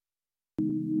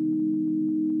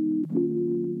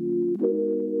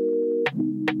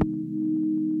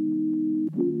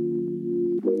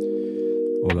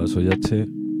Hola, soy H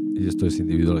y esto es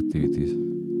Individual Activities.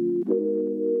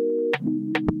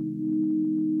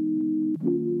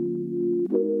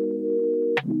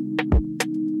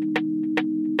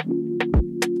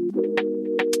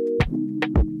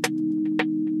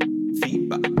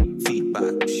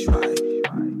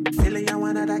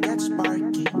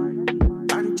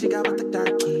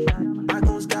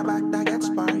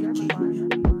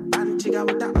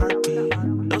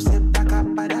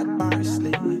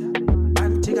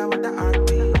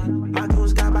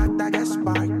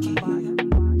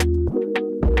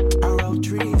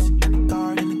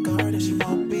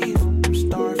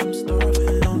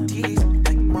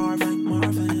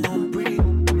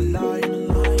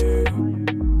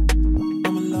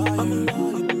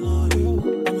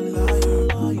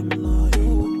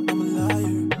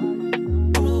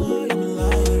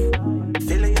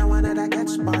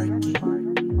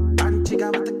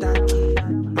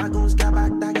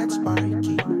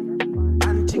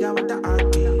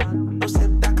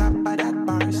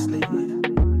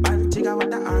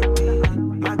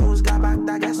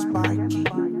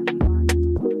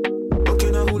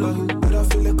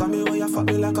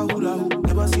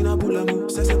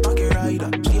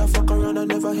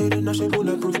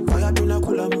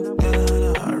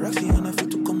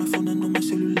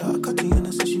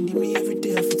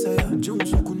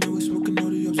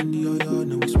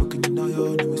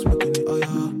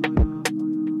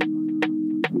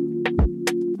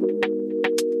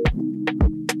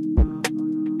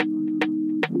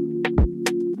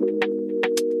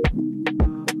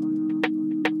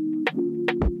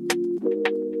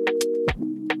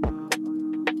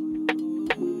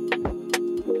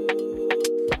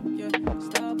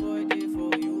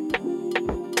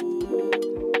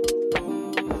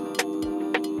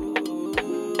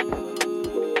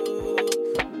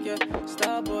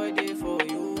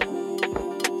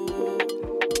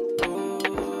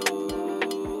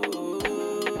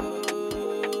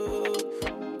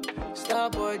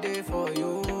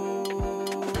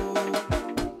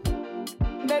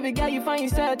 Baby girl, you find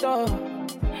yourself, oh.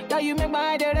 Girl, you make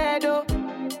my head red, oh.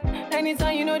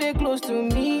 Anytime you know they close to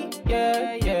me,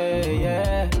 yeah, yeah,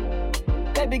 yeah.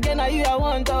 Baby girl, now you I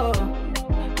want, oh.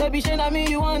 Baby, shey na me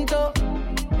you want, oh.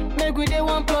 Make we dey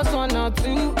 1 + 1 or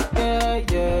 2, yeah,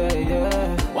 yeah,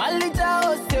 yeah. 1 liter,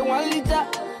 oh, say 1 liter.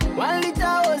 1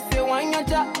 liter, oh, say 1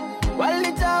 yacha. 1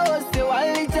 liter, oh, say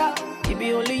 1 liter. It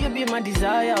be only you be my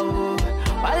desire, oh.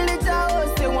 1 liter,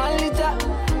 oh, say 1 liter.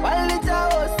 1 liter,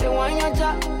 oh, say 1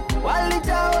 yacha. 1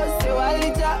 liter, oh, say 1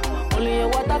 liter. Only your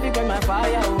water be burn my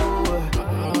fire, oh.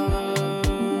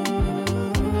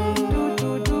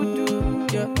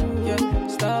 Yeah, yeah.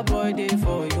 Star boy day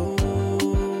for you.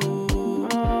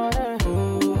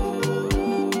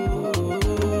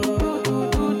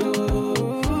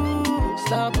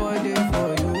 Star boy day for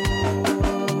you.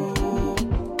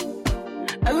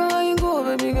 Everywhere you go,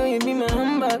 baby girl, you be my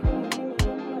handbag.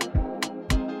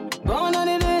 Gone are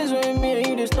the days when me and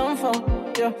you just stand for.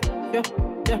 Yeah, yeah,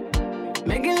 yeah.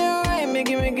 Making it right,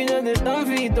 making just the stand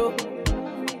for it, though.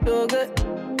 So good.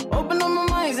 Open up my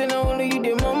mind, and only you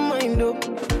did my mind, though.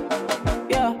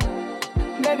 Yeah.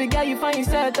 Baby girl, you find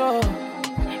yourself, oh.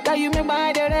 Girl, you make my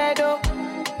head red, oh.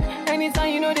 Anytime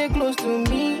you know they close to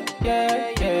me,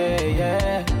 yeah, yeah,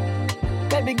 yeah.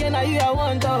 Baby girl, now you I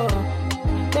want, oh.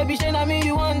 Baby, shey na me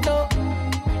you want, oh.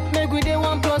 Make we dey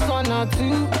 1 + 1 or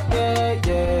 2, yeah,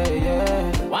 yeah,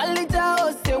 yeah. 1 liter,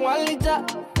 oh, say 1 liter.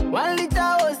 1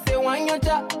 liter, oh, say 1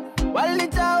 yacha. 1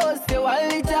 liter, oh, say 1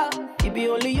 liter. It be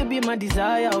only you be my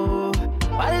desire, oh.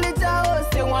 1 liter, oh,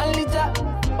 say 1 liter.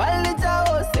 1 liter,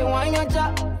 oh, say 1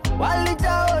 yacha. 1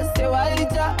 liter, oh, say 1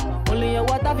 liter. Only your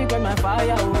water be burn my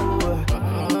fire, oh.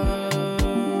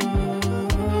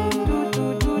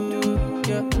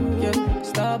 Yeah, yeah.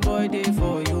 Star boy day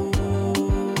for you.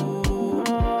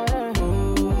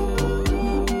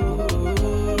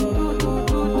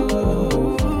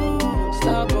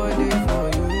 Star boy day for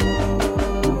you.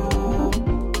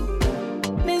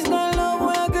 This kind of love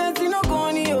when I get to no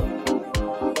corny, yo.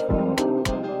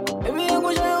 Baby, I go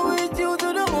share with you to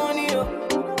the morning, yo.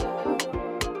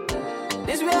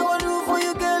 This way I go do for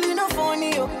you, girl, you no funny,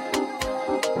 yo.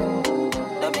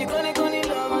 Don't be conny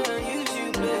love and use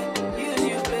you play.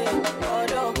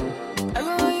 Although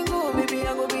everywhere you go, baby,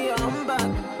 I go be your handbag.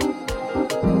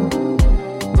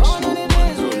 Gone are the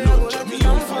days when I go let you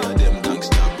down for.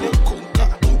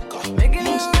 Making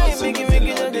it right, making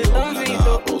just the stand for it,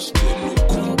 though.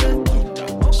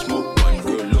 Smoke one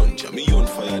girl lunch, me on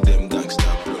fire, them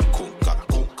gangsta blood conka.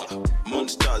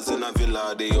 Monsters in a villa,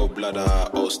 they all blood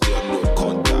house, they have no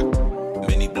contact.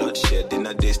 Many bloodshed in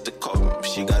the days to come.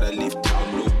 She gotta leave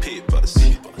town, no papers.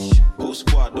 Whole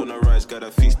squad on the rise, got got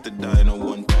a feast to dine on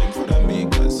one time for the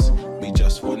makers. Me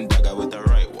just one dagger with the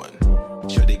right one.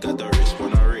 Sure they got the wrist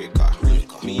on a raker.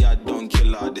 Me I don't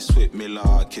kill her, this sweet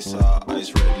Miller. Kiss her,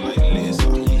 eyes red like laser.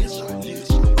 We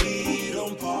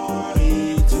don't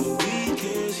party till the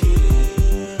weekend's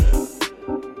here.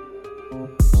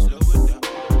 Slow it down.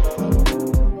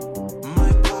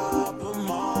 My Papa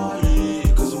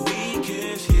Marley, cause the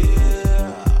weekend's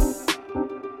here.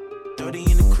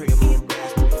 30 in the crib, my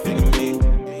bastard, figure me.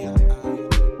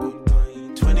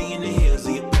 20 in the hills,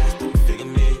 see a bastard, figure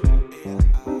me.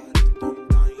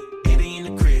 80 in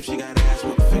the crib, she got ass,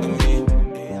 what figure me.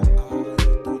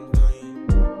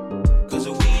 Cause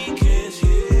the weekend's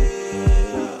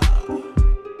here.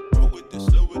 Roll with this,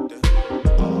 slow with that.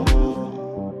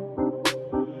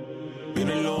 Been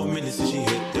a long minute since she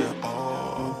hit that.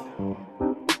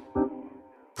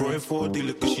 Praying for a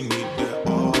dealer cause she need that.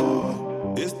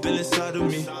 It's still inside of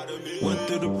me. Went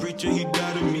through the preacher, he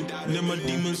died of me. Then my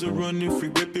demons are running free,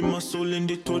 ripping my soul and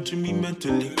they torture me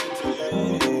mentally.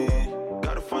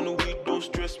 Gotta find a way, don't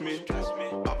stress me.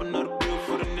 Pop another bill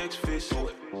for the next face.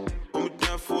 Hold me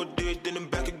down for a day, then I'm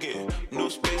back again. No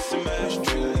space in my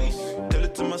ashtray. Tell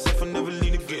it to myself I never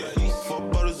lean again. 4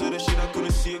 bottles of that shit I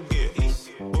couldn't see again.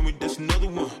 For me, that's another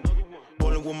one.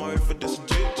 Ballin' with my effort, that's a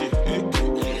JJ.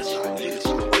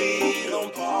 We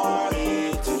don't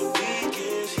party till the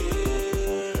weekend's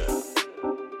here.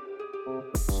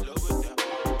 Slow it down.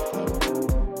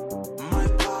 My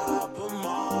Papa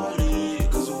Marley,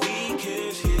 cause the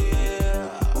weekend's here.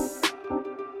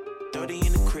 30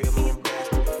 in the crib, I'm a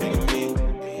bastard, figure me.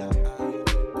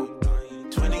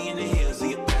 20 in the hills,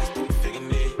 see a bastard, figure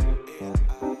me.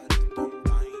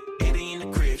 80 in the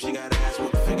crib, she got ass,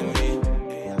 what figure me.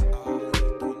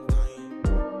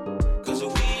 Cause the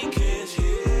weekend's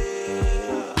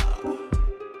here.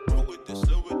 Roll with this,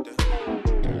 slow with that.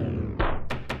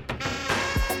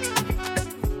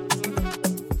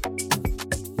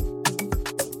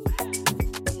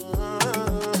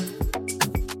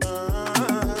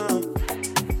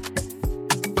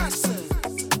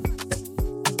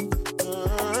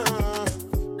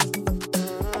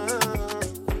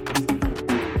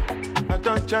 I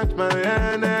don't charge my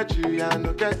energy, I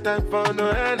no get time for no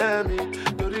enemy.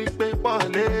 Torí pé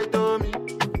wọlé tó mi.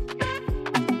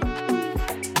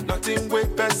 Nothing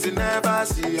with person never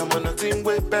see, I'm on nothing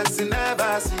with person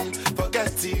never see.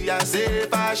 Forget it, I say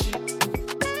fashi.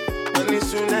 When it's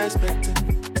soon expected,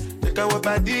 take our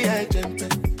body, I jump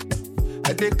in.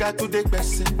 I take her to the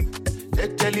person.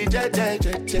 Jelly,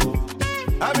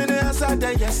 I'm in the answer,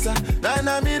 then yes sir. Then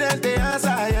I'm in the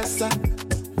answer, yes sir.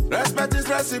 Respect is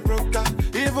reciprocal,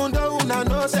 even though I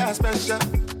know say I'm special.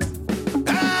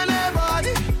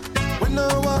 Anybody, we no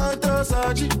want to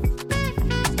search it.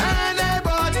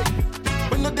 Anybody,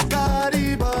 we no the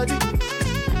carry body.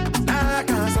 I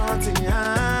can't something,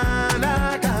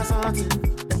 I can't something.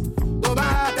 Go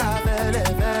back, I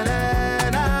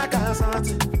can't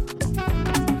something.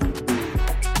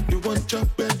 You want job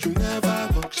where you never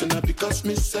work, so now because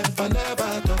myself I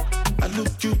never talk. I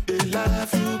look you, they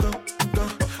laugh, you go.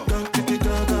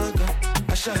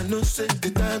 I shall no say the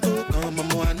time go come,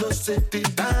 mama. I know say the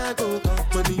time go come.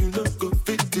 Money you no go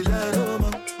fit the line, no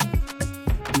more.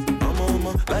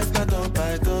 Mama, life not on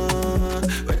python.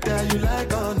 Whether you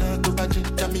like or not, go back and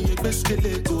jam me a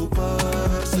biscuit, go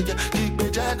pass. So yeah, keep me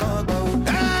jack on board.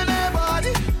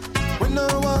 Anybody, we no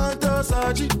want to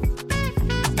search it.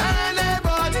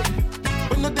 Anybody,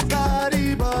 we no the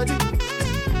carry body.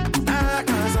 I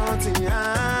can't something,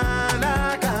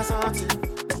 I can't something.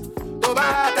 Go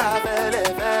back, I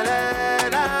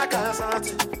can't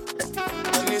something.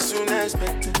 And it's soon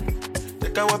expected.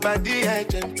 Take our body, I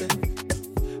jump in.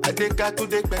 I take her to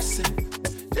the person.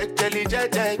 Jelly.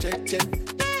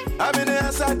 I'm in the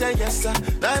answer, then yes sir.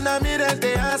 Then I'm in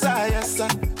the answer, yes sir.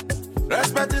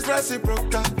 Respect is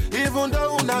reciprocal, even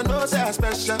though I know say I'm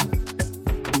special.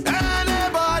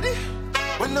 Anybody,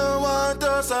 we no want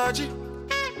to search it.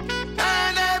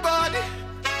 Anybody,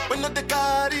 we no the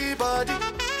carry body.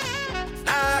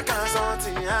 I can't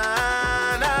something, I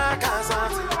can't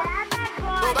something.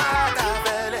 Go back, I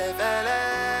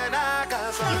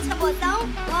can't something. E o tambozão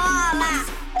rola,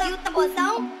 e o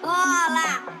tambozão rola.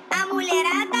 A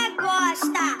mulherada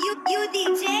gosta, e o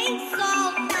DJ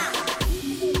solta.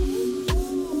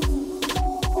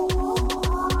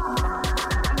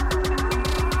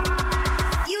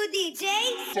 E o DJ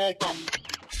solta.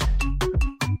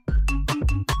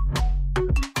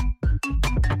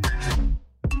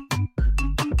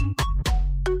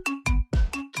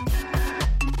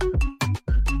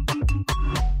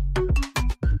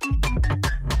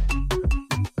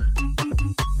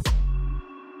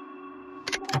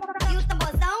 E o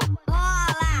tambozão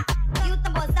rola, e o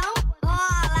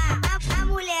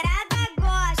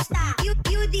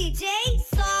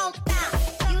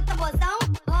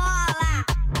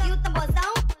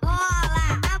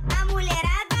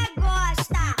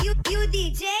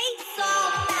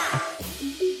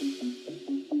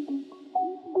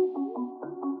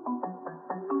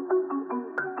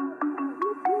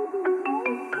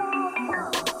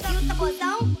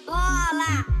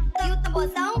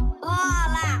tambozão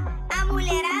rola, a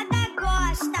mulherada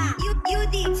gosta. E o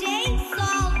DJ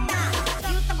solta.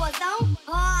 E o tambozão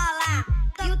rola,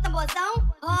 e o tambozão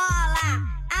rola,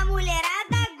 a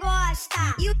mulherada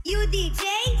gosta. E o DJ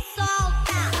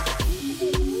solta.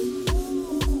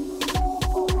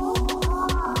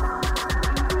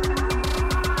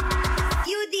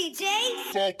 E o DJ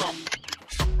solta.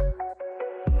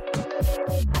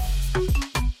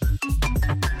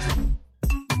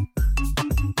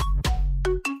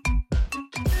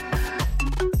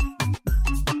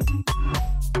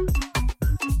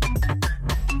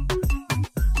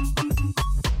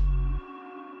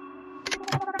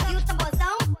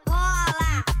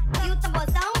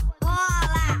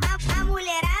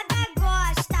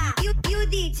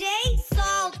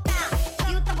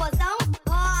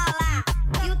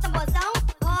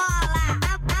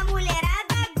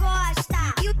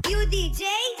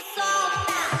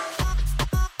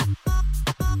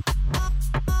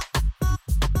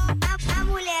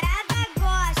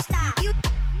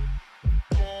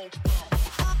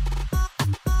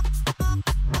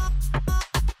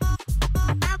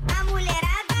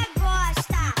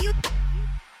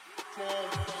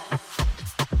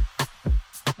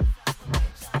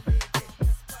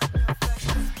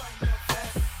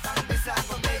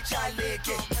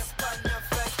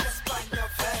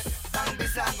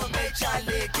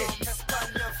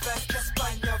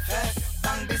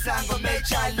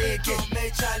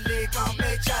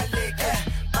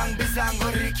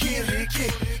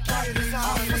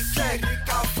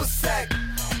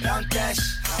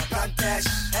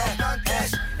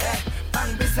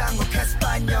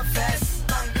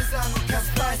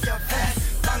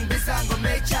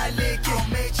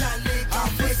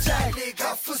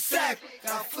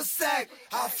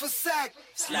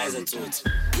 Slice tot.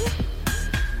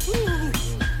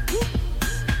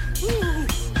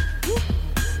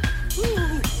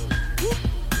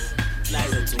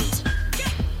 Slice tot.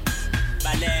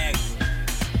 Baleg.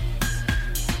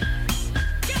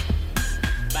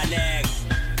 Baleg.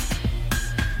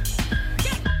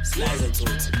 Slice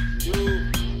tot.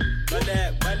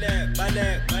 Baleg, baleg,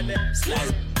 baleg, baleg.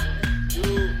 Slice.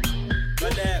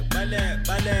 Baleg, baleg,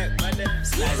 baleg, baleg.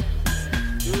 Slice.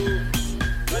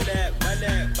 Balek,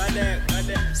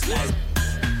 slice.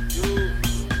 You,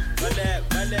 balek,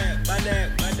 yeah, balek.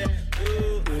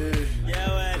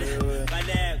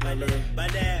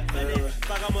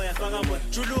 Pagamoya,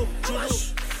 chulu.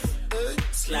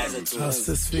 Slice and two.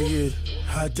 Sesifike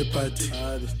hade party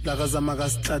la kazama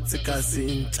kasithathe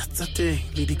kasi intsatsatheng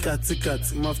le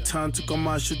dikatsikatsi mafuthantu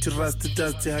kwamasho ti rust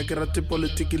dust hakerate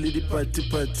politiki le di party.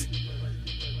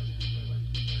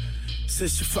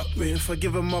 Says she fuck me, if I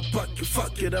give her my butt, you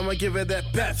fuck it, I'ma give her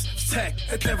that baps. Tag,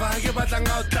 it's never I give a lang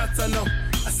out, that's I know.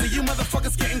 I see you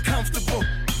motherfuckers getting comfortable.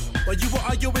 While you were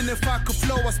arguing if I could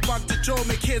flow, I sparked the Joe,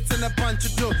 make hits and a bunch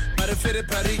of dough. Marifere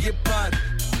pari get bad.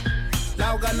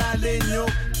 Lauga na leño.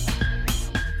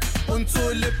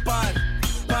 Unsule pad.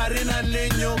 Pari na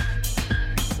leño.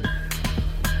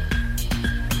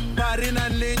 Pari na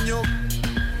leño.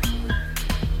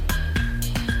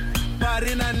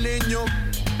 Pari na leño.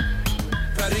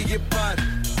 Parigi pad,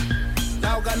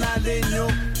 lauga na leño,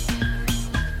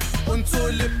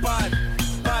 unsule pad,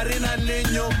 pari na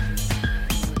leño,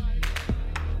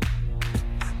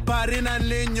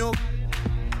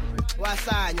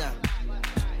 wasanya,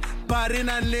 pari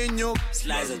na leño,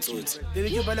 slice and tot.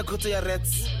 Did you buy the kutu ya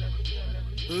reds?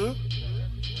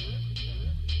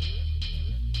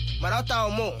 Marota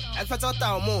omo,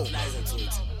 ekfatota omo. Slice and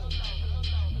tot.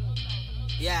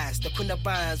 Yes, the kunda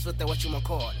bands with the what you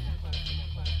call.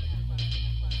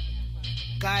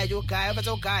 Guy, but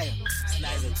okay.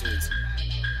 Slice and tot.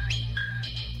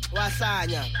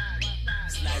 Wasanya.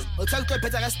 Slice. Utang to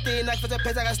peta gastina,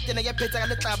 peta gastina, get peta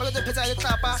le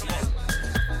trapa.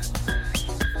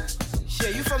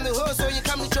 Shit, you from the hood, so you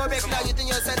come to Joburg now, you think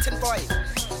you're a Sentin boy.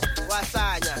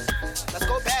 Wasanya. Let's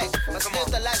go back. Let's live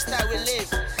the lifestyle we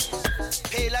live.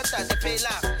 Pay like that, they pay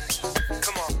like.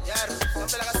 Come on. Yeah,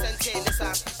 something like a Sentin, this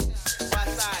up.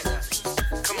 Wasanya.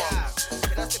 Come on.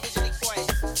 Can I say Big Boys?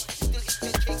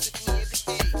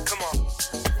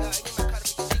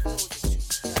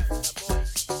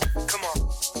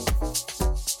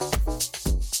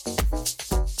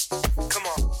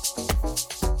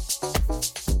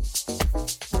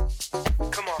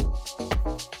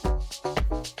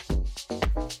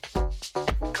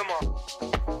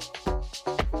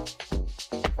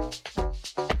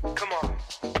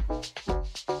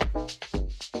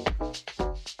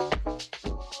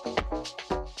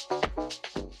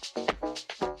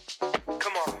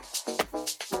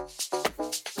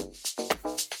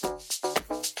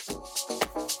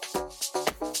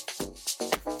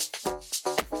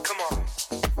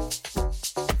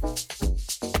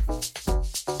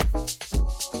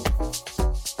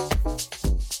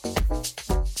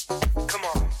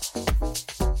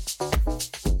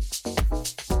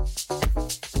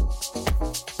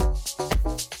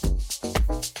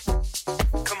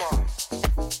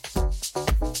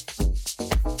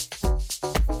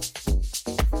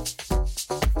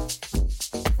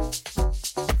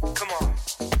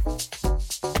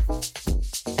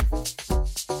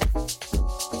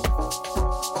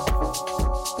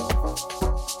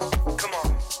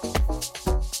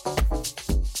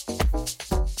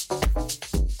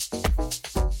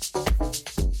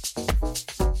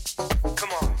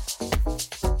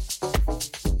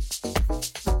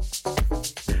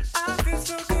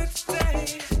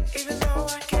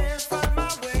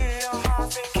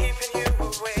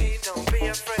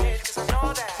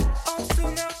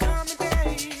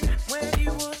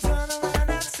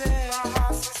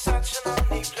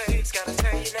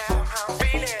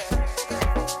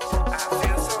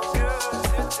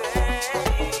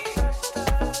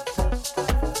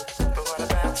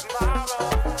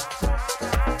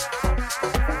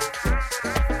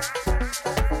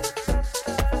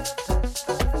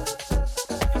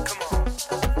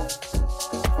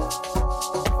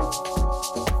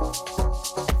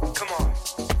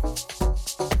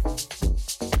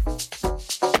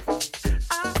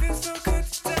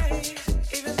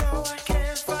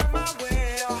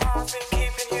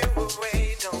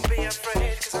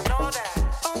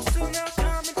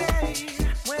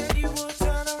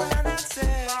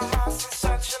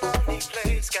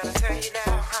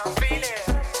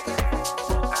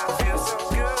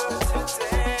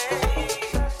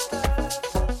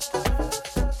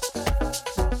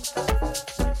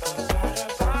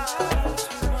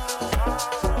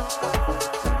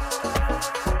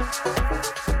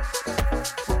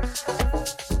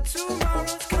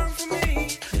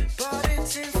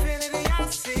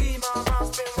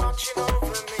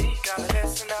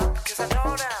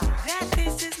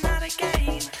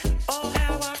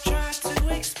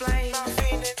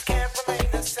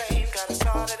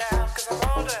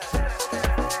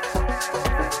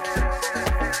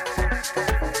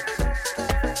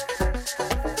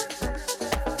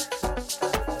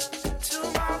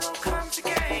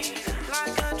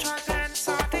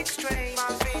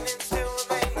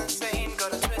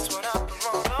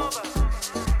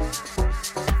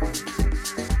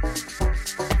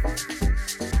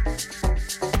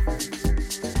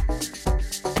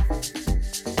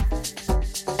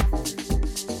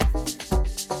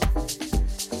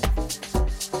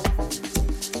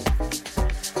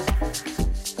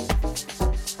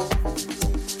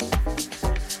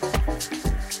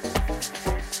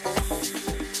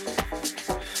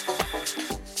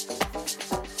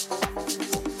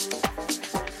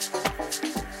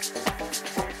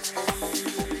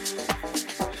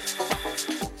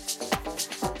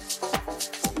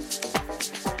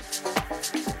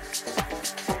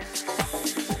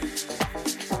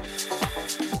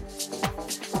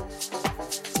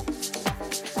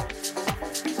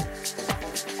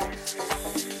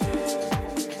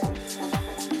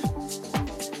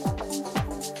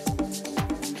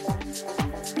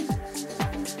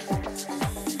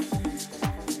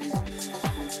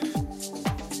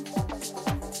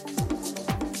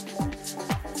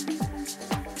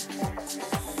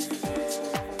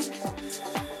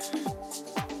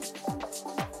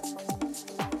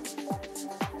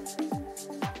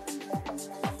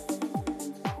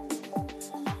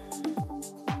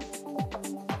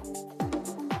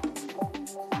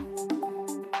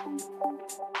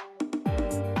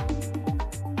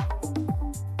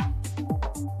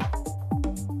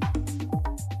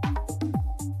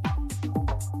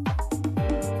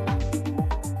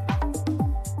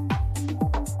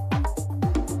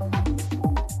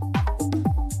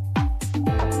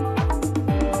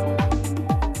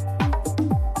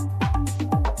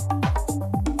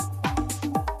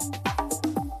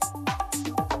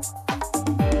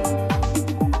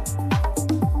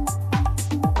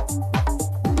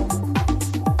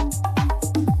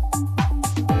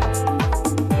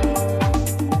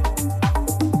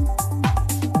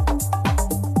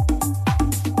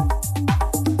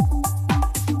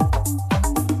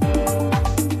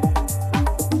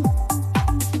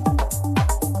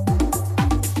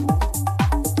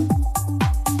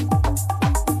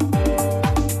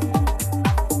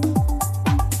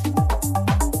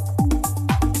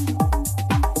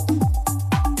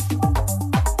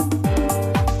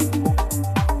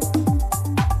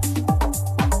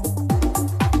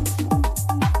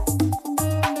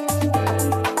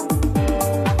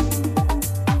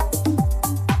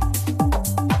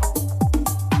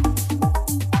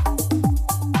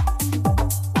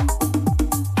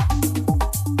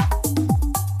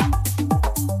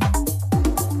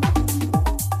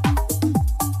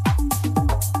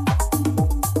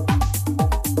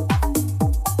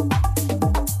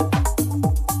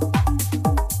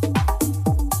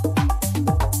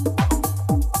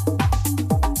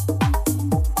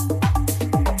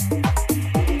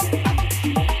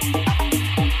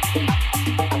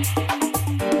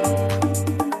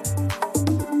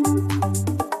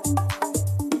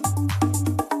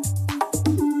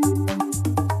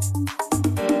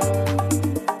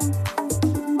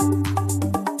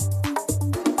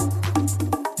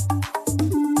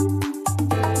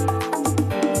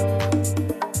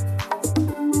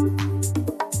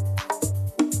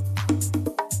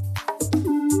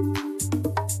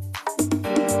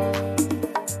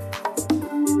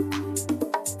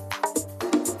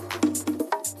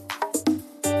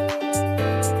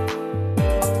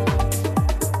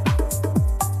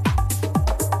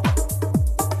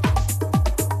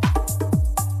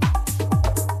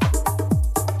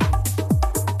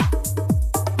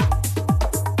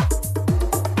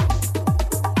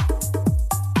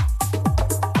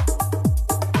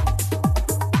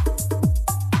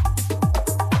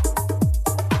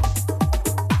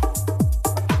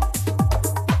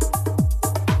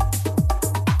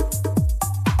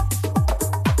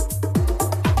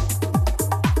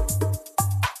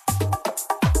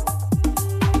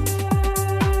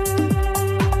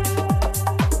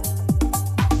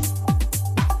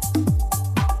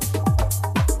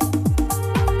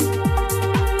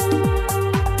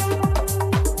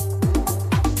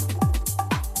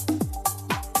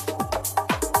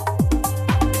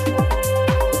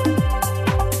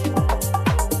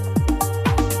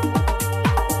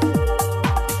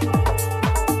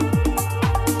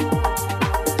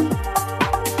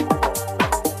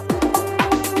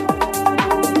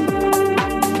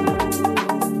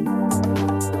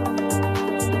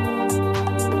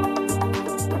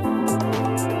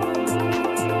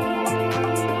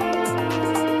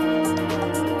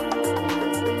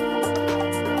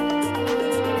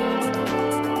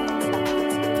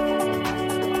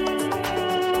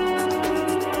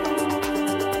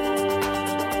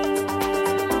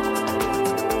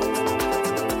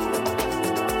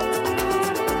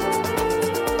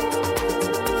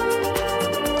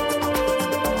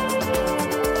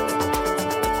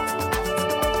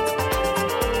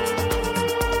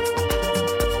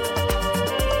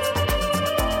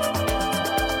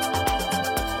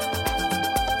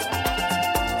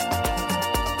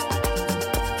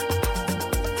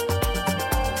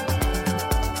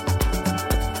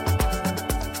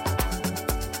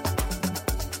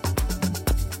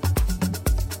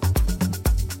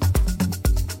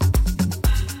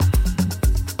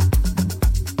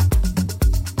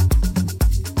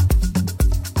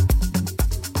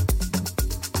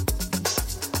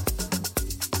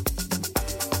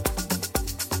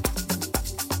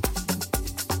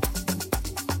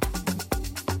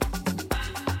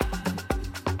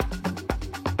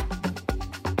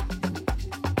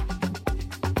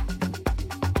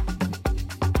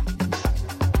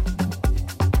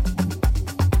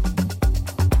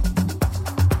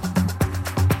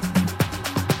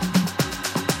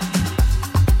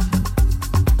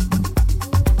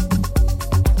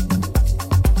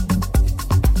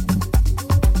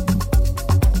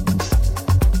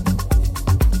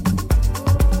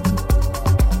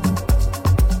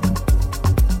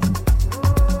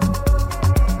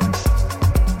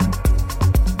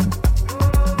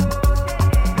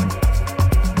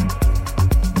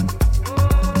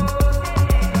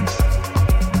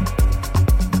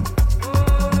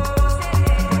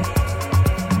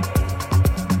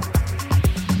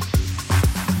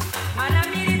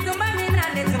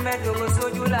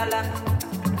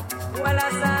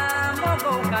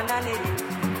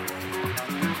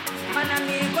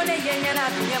 kone yenya na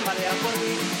tunye maro ya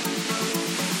kone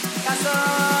kaso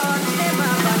nema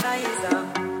banaiza.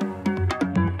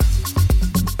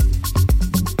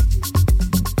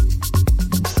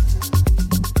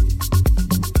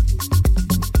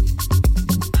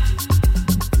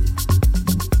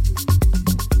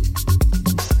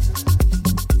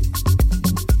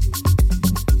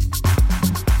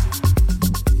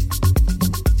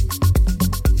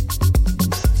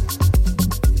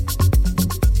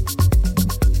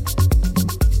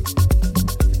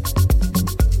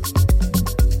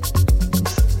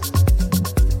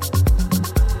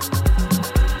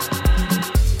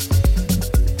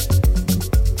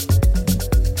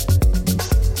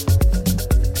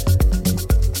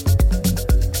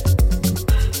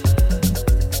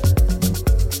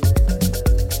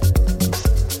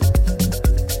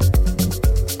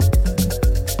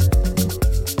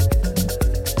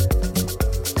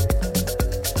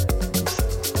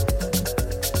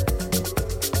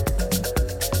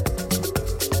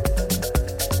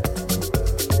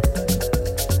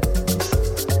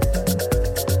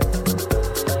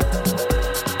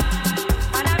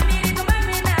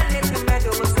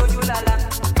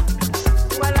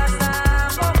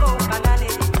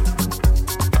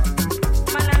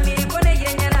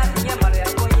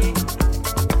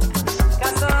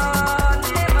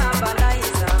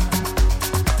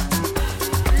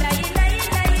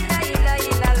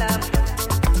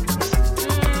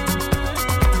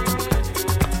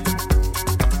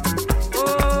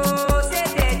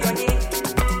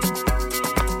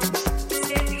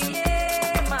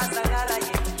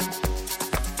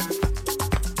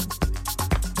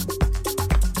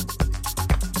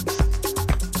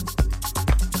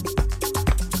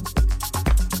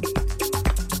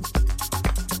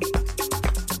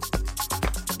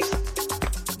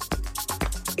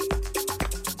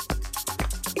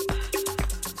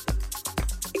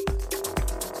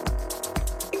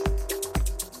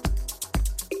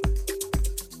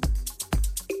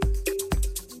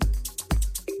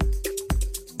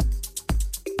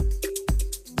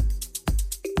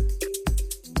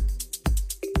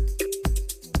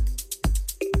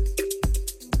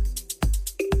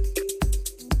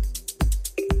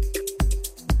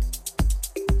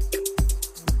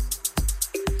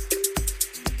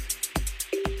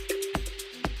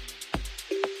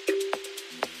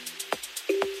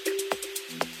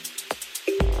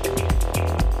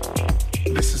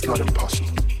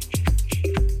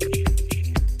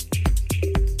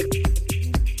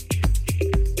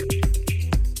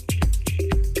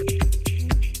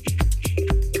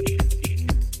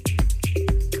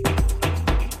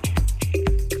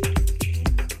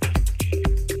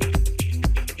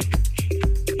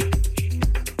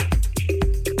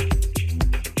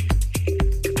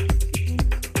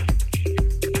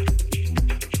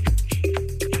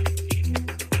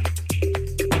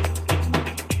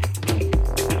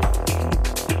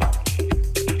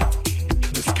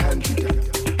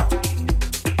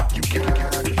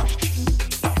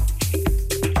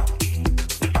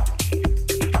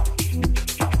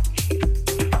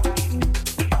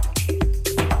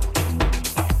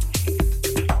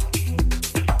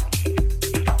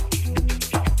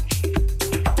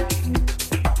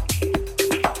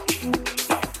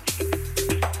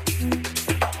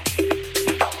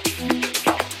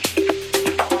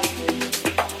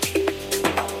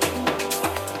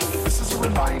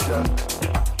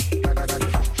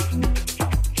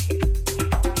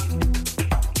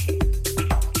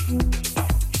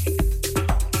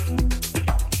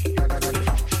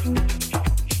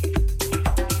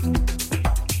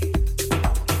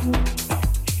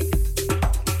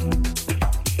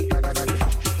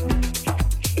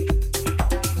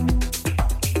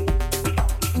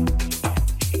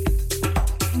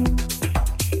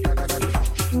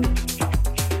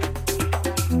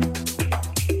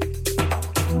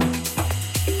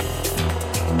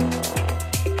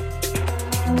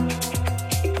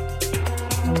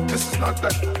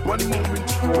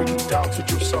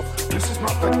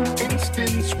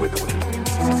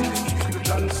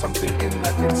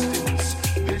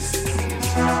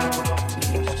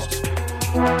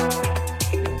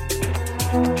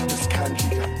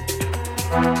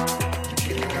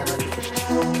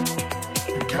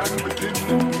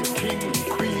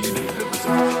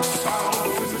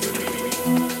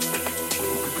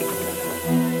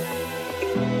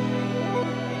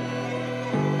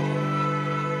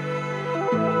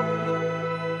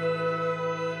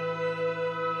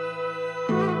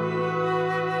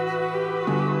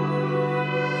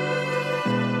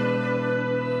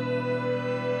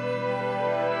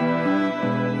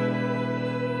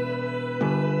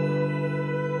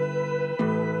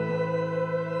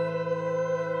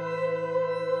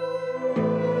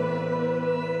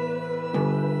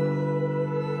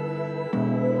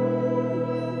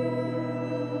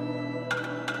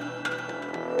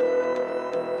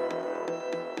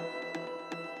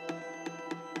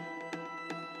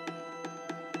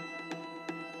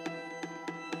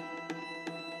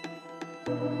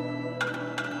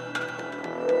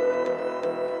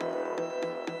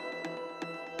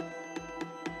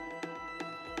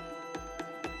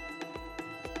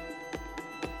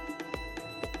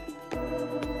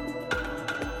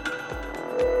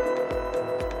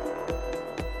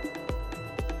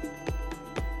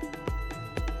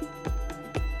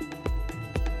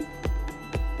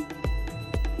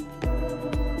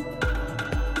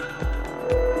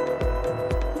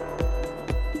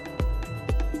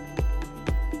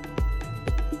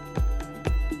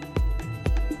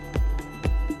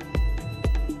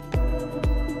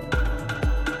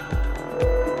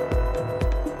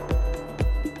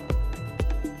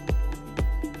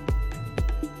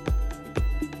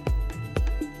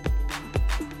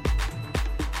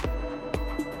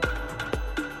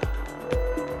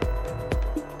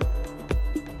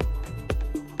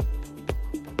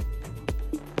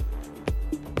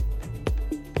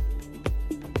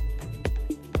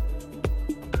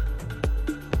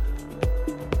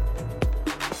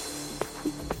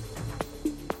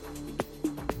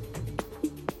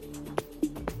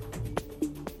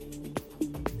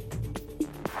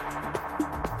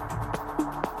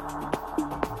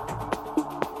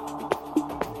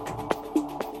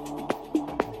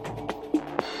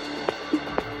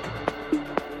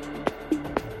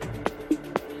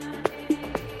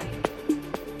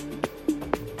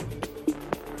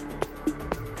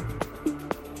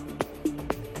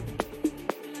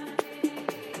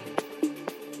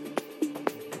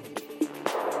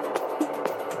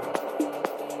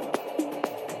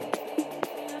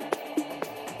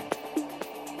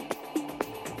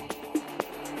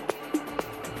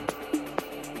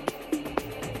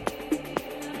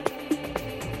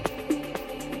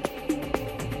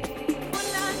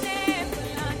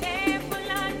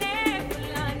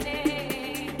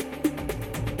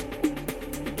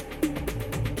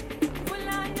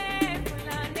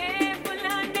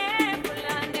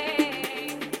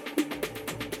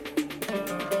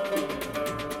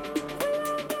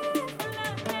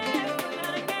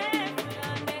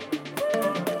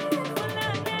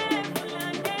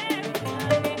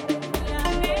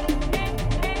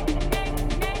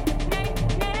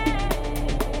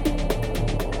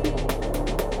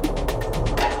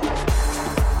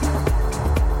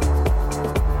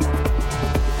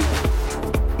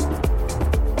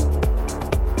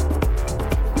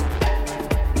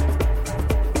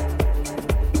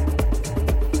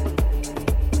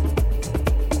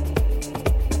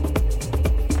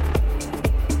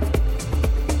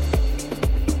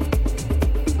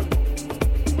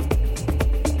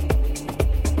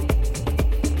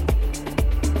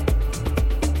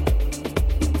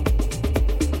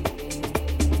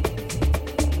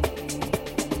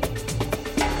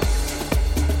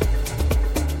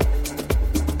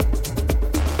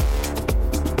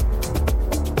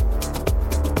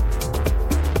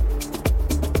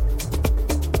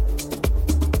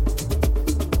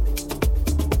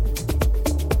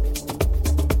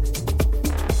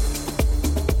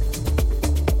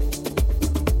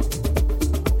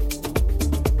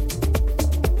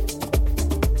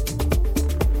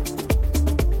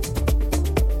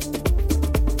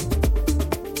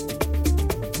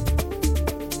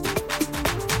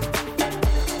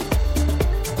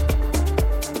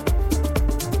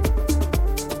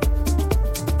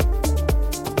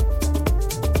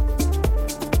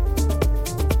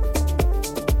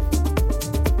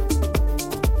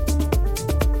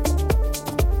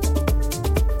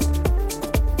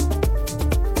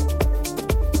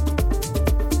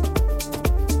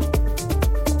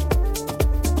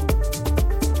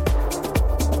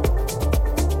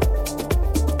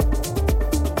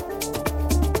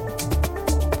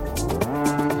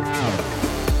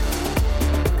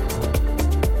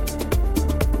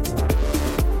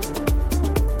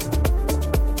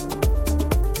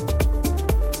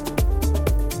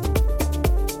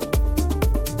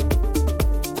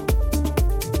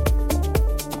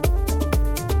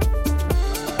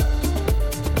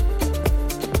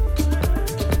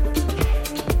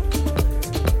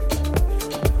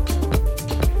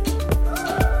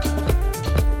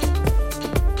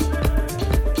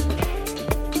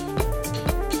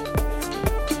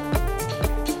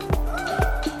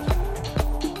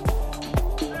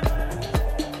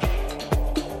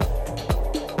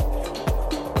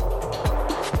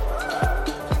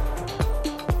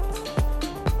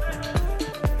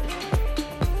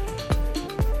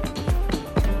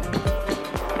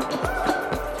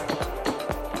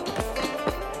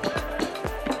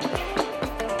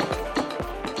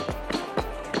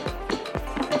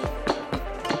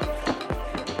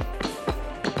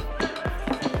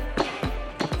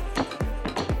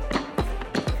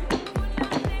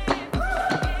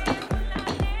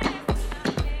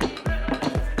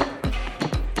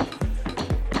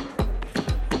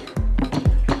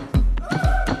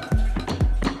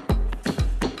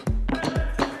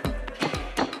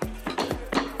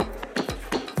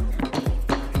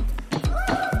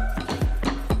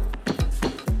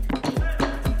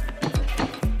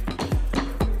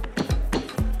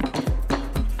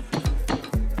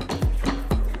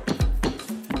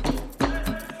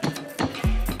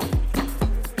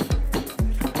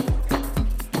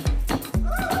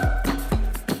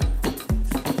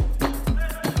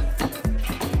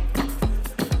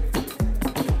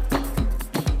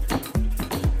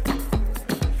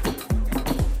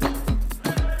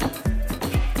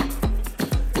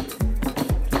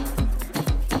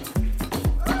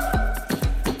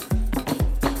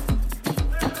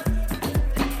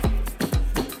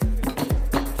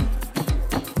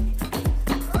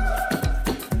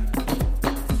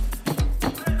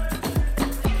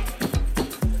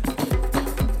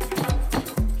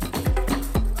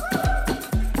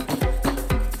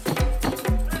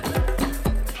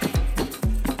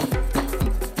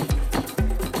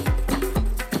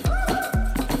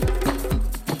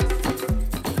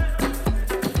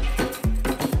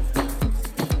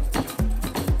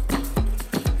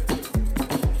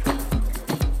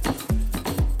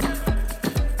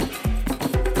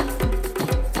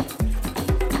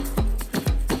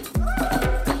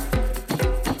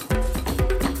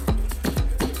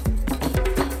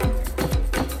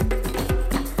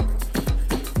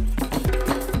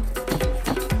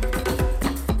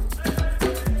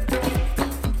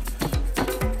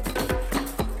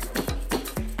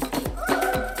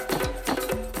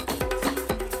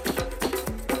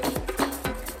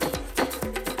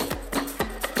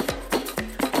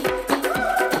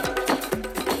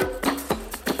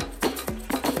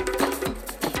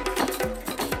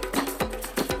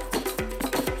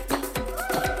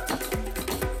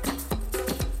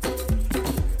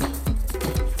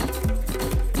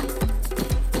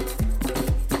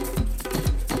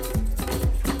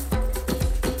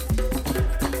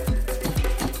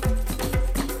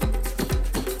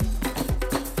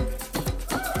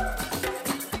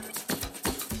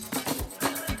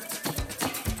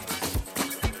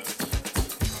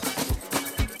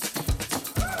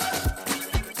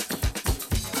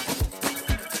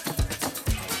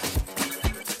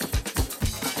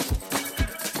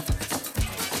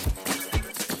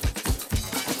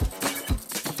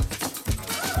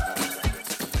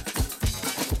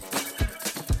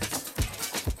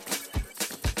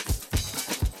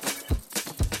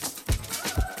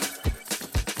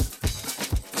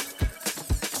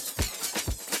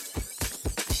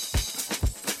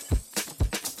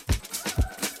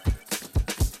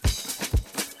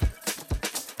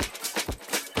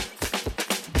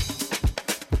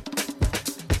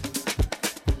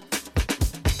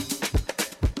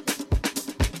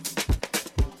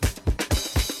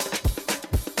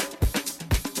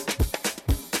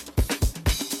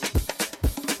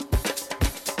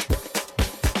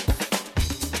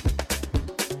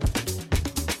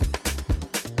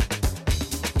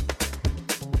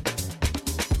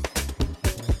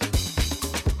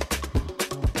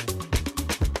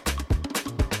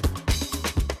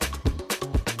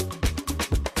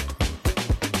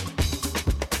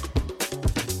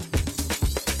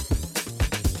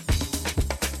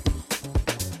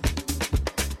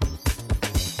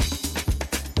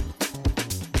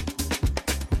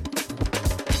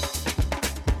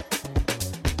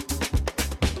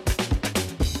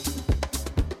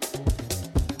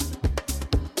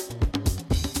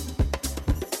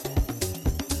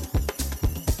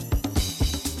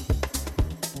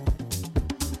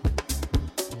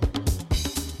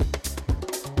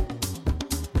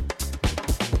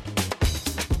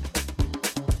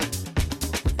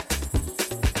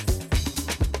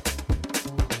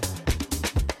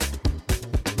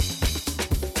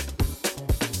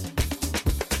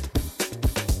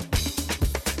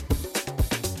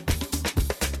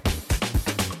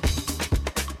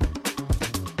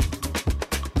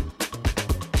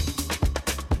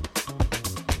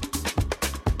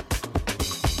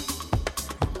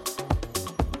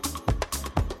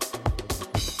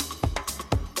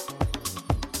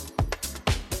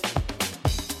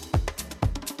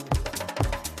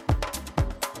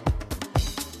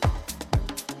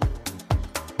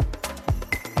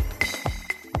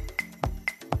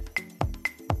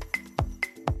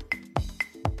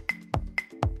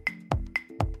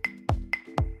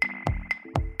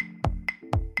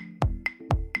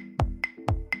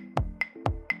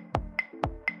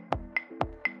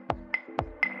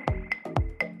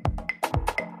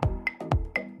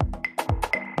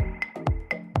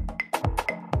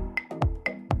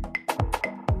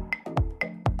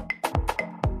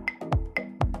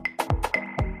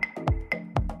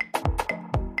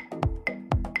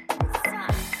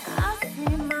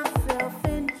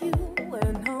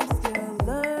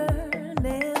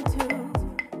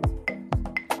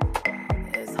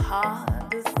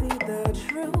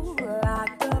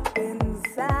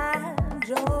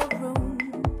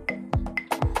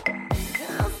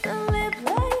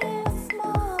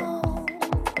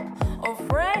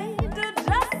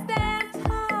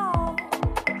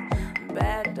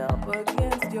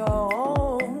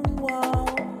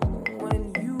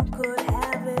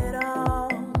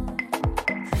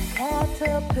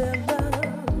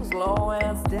 pillars, slow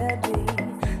and steady.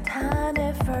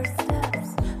 Tiny first steps,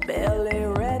 barely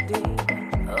ready.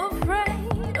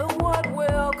 Afraid of what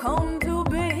will come to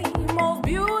be. Most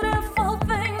beautiful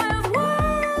thing this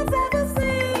world's ever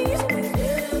seen. You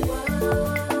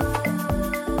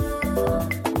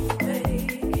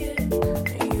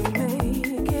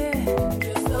make it.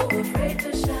 You're so afraid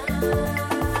to shine.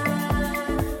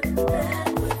 That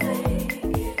we fake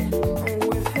it.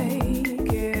 We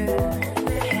fake it.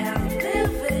 And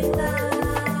living life.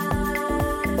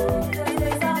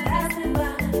 Days are passing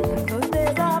by. 'Cause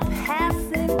days are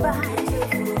passing by.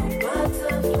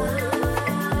 Butterfly,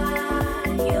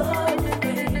 you're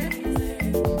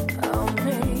amazing.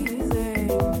 Amazing.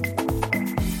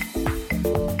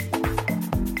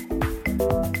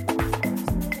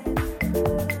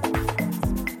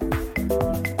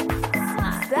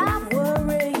 Stop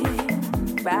worrying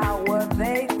about what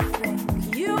they think.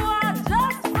 You are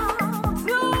just far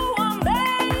too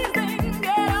amazing.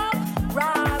 Get up,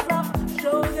 rise up,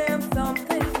 show them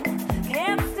something.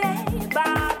 Can't stay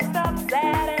boxed up,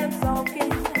 sad and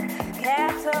sulking.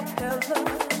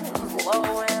 Caterpillars, slow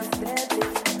and steady.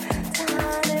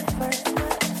 Tiny first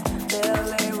steps,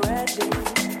 barely ready.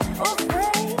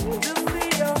 Afraid to see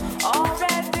you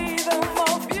already the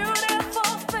most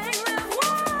beautiful thing this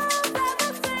world's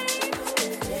ever seen.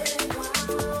 It's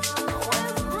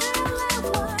really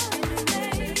what you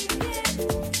make it.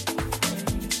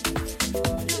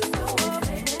 You're so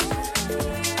afraid to shine.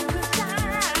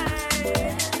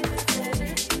 That we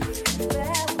fake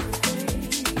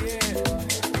it.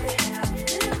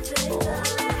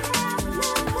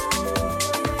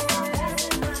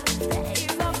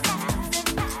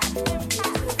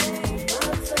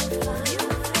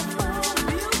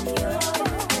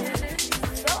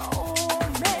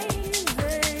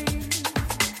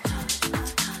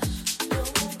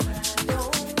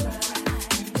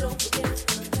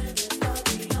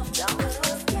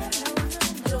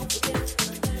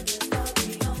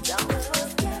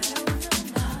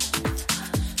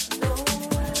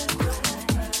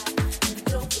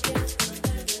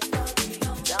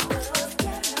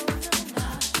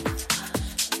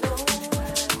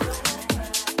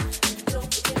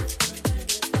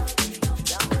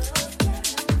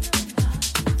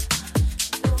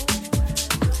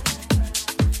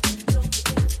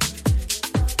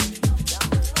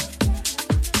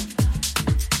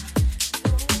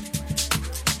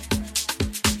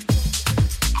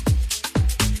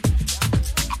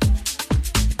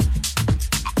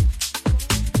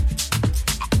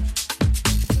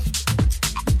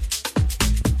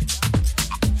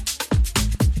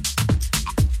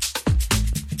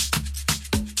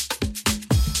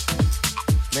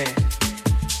 Man,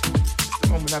 it's the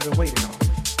moment I've been waiting on.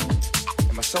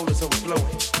 And my soul is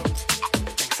overflowing.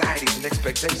 Anxieties and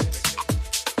expectations.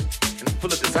 And I'm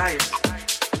full of desires.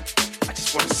 I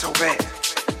just want it so bad,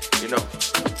 you know.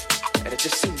 And it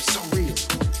just seems so real.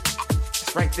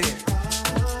 It's right there.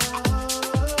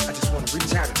 I just want to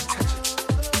reach out and touch it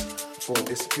before it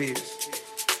disappears.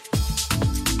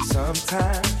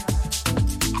 Sometimes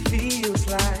it feels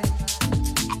like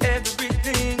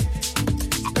everything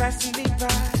is passing me by.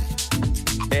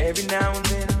 Every now and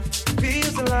then it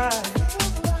feels alive.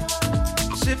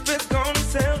 The ship is gonna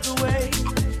sail away,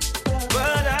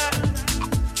 but I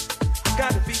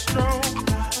gotta be strong.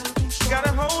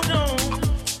 Gotta hold on.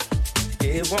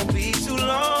 It won't be too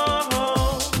long.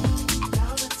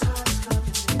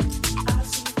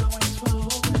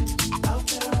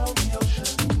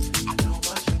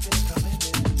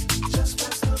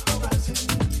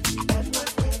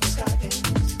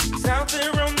 Out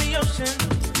there on the ocean,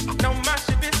 know my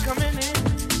ship is coming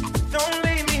in.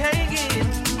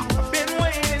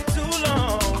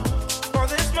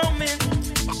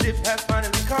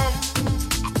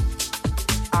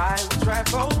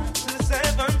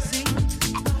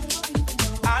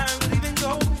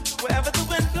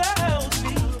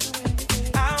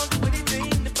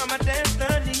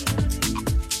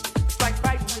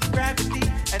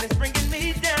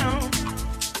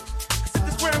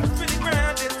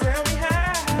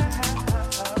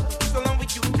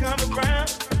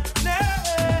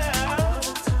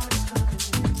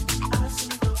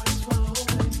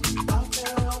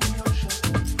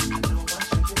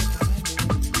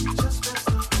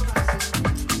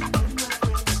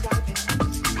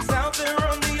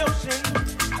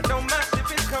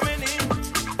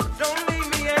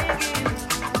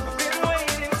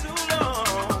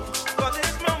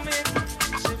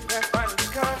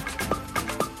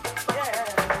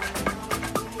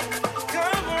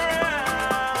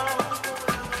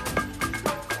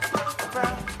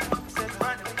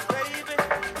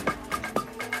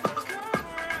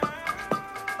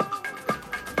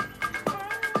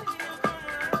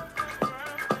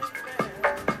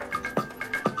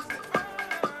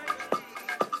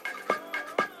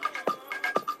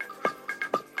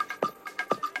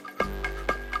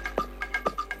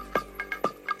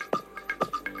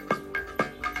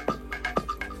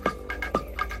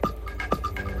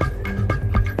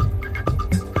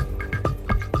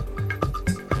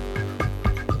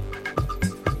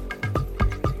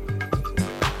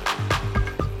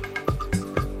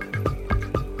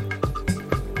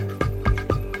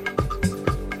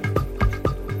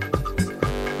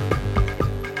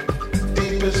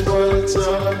 it's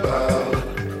all about.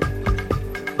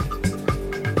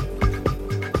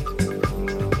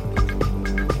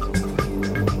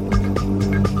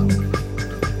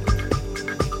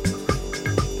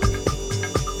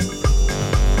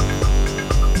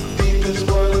 Deep is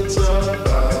what it's all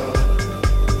about.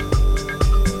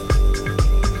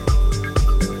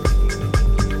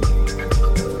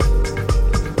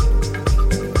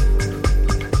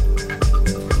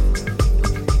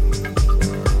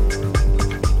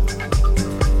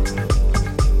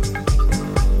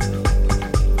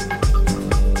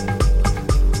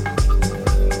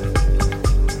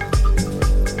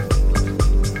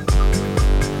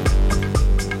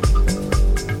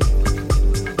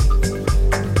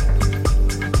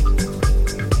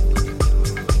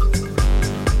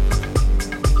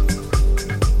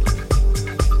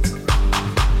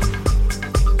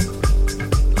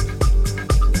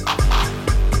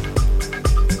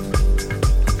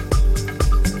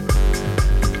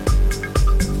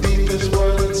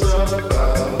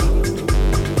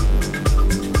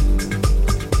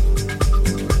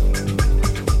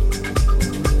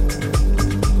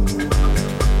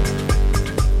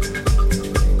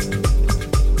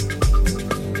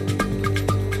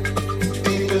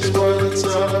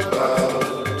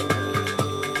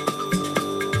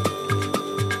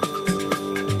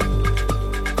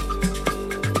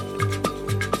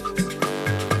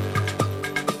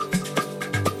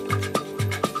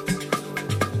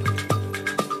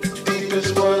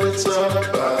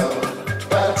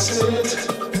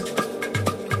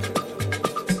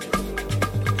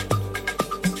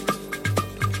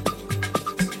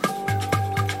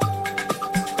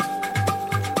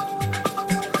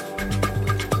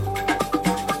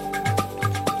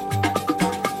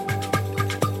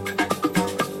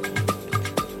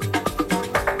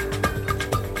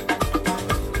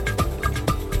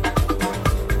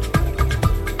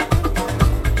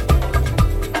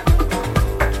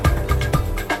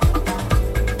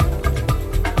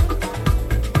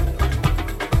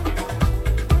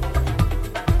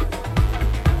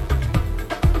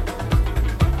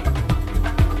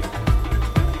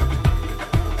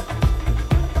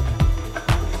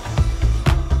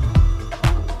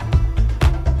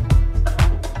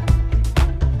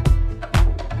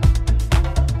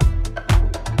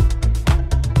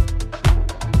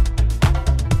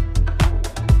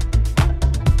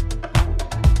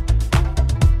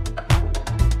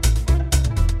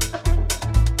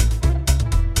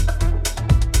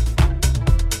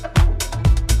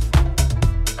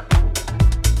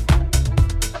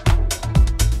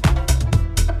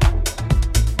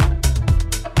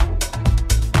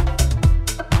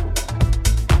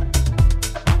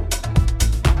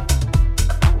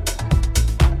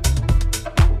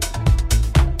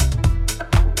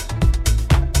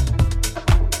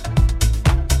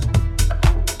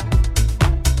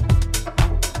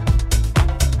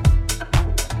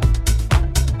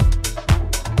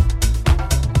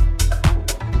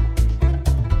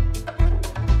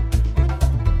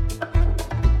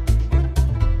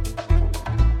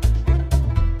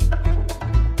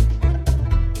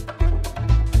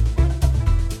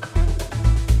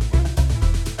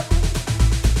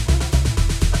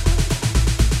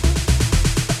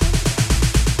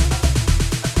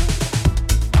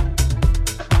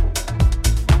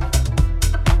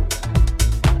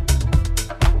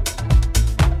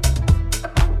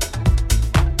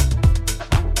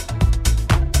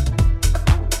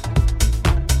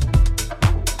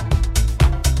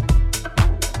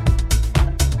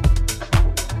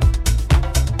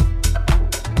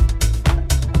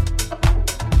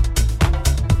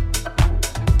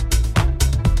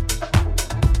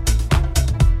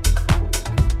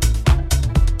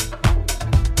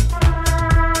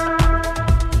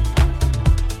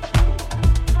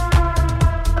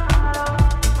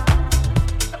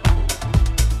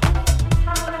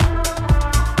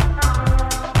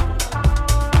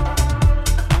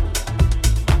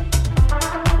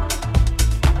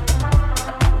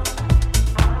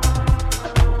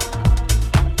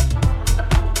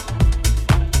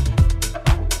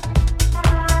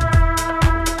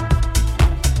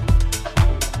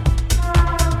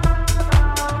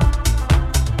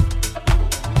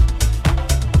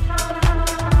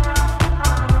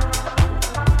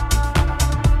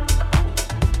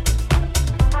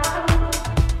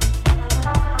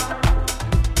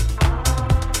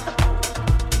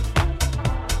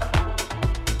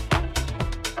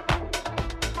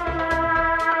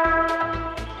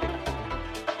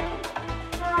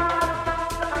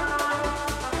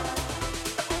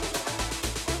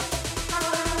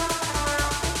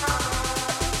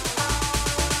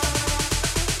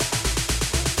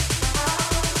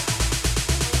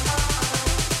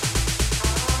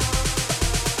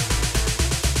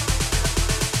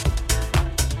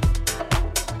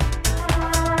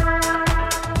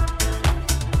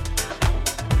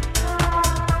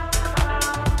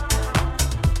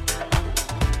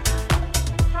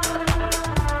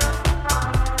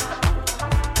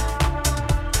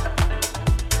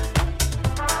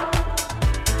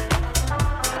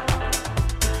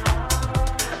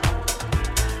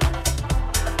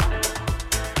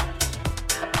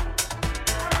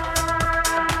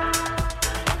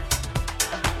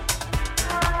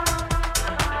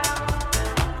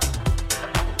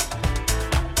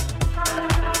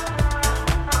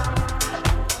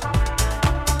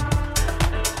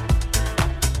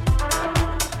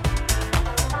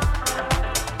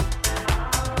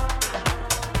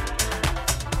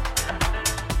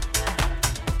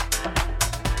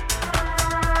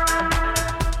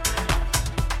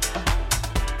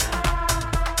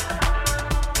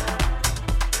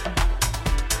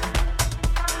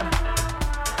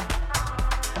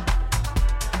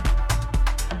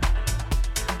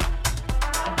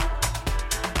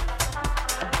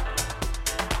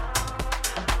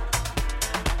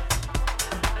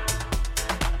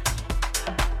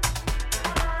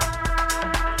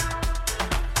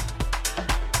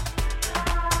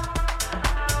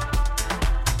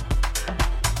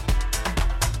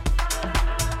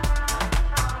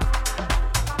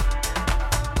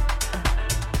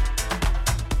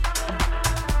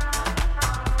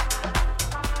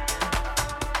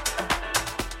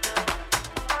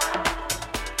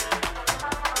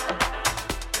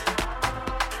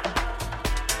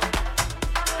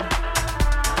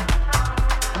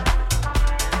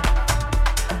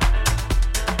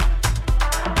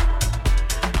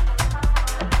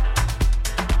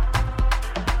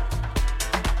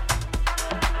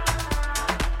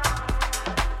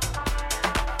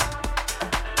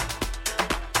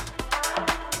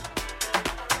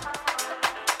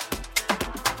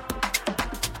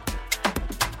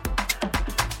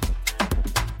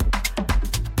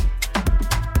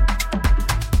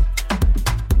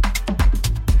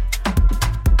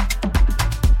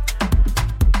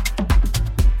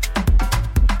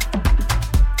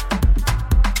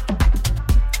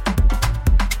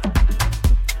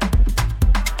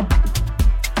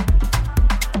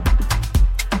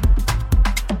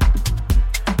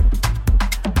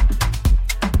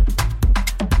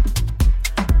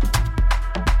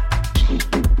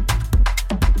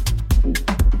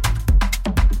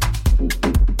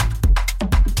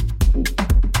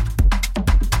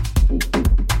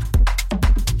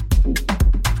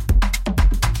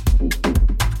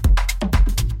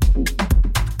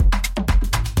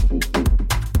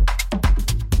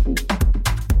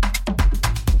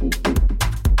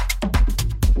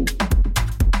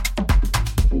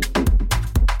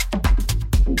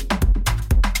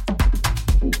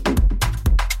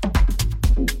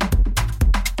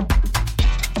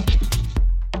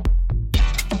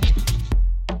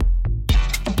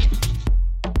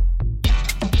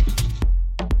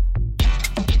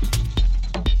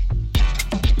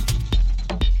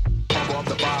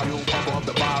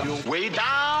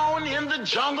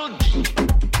 jungle.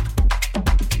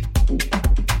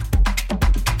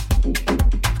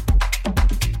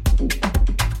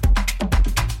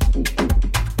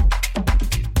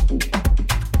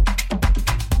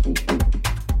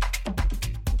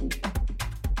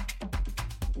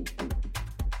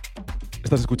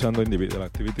 Estás escuchando Individual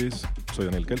Activities, soy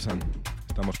Daniel Kelsan,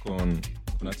 estamos con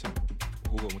H.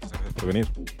 Hugo, muchas gracias por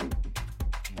venir.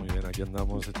 Muy bien, aquí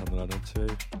andamos echando la noche,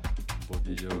 un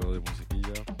poquillo de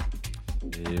musiquilla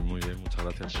y muy bien, muchas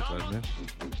gracias por traerme.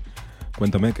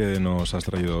 Cuéntame qué nos has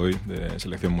traído hoy de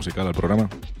selección musical al programa.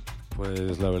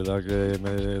 Pues la verdad que me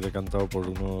he decantado por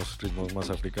unos ritmos más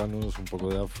africanos, un poco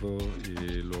de afro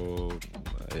y luego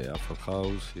afro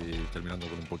house y terminando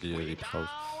con un poquillo de deep house.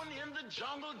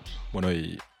 Bueno,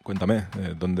 y cuéntame,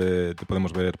 ¿dónde te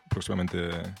podemos ver próximamente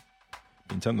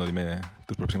pinchando? Dime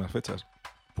tus próximas fechas.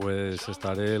 Pues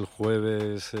estaré el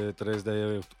jueves 3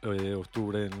 de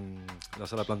octubre en la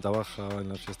Sala Planta Baja en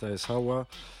la fiesta de Sawa,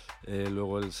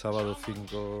 luego el sábado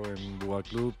 5 en Bua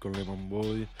Club con Lemon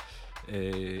Boy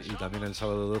y también el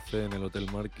sábado 12 en el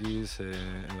Hotel Marquis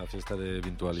en la fiesta de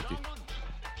Virtuality.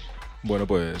 Bueno,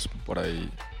 pues por ahí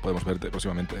podemos verte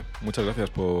próximamente. Muchas gracias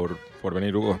por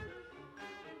venir, Hugo.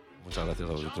 Muchas gracias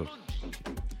a vosotros.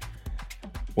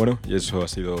 Bueno, y eso ha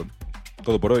sido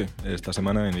todo por hoy, esta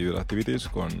semana en Individual Activities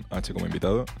con H como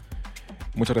invitado.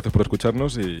 Muchas gracias por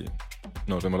escucharnos y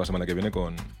nos vemos la semana que viene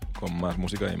con más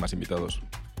música y más invitados.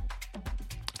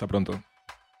 Hasta pronto.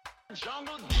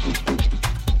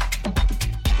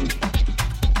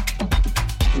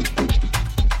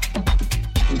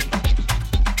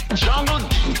 Jungle.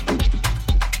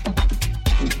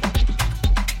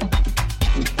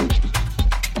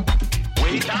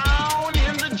 Way down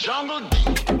in the jungle.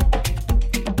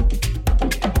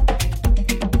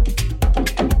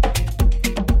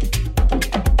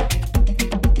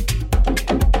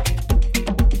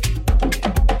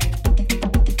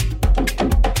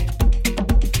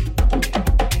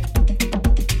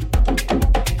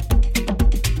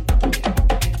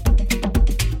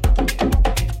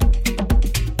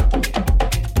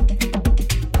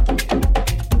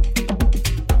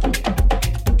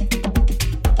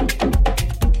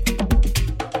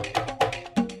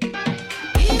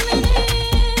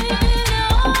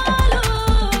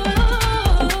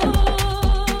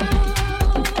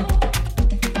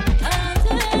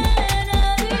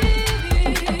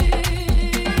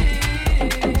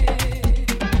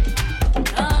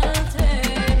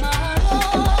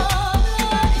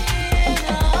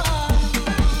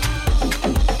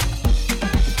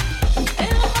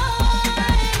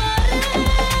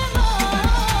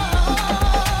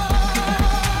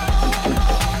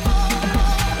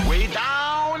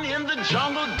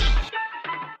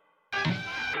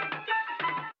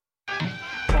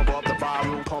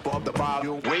 Pump up the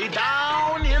volume, way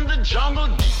down in the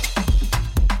jungle.